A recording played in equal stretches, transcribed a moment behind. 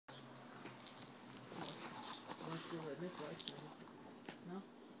No?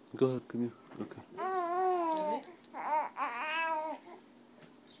 Go ahead, can you? Okay.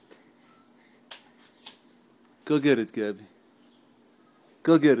 Go get it, Gabbie.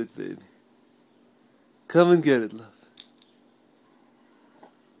 Go get it, baby. Come and get it, love.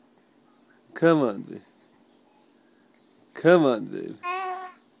 Come on, baby. Come on, baby.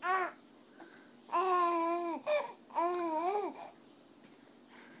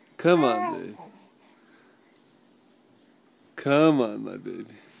 Come on, baby. Come on, my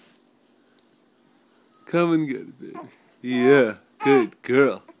baby. Come and get it, baby. Yeah, good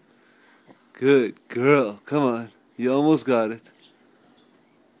girl. Good girl. Come on. You almost got it.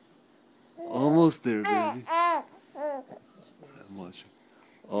 Almost there, baby. I'm watching.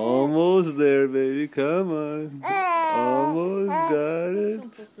 Almost there, baby. Come on. Almost got it.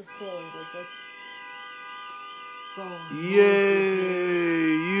 Yay!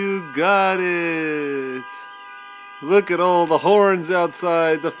 You got it! Look at all the horns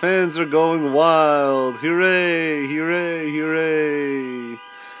outside. The fans are going wild. Hooray! Hooray! Hooray!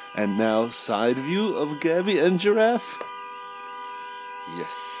 And now, side view of Gabbie and Giraffe.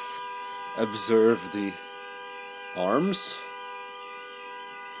 Yes. Observe the arms.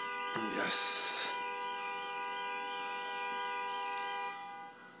 Yes.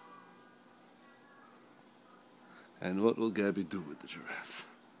 And what will Gabbie do with the giraffe?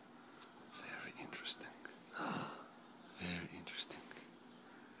 Very interesting. Very interesting.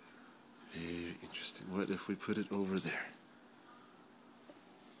 Very interesting. What if we put it over there?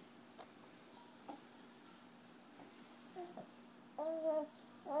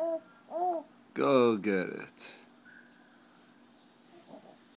 Go get it.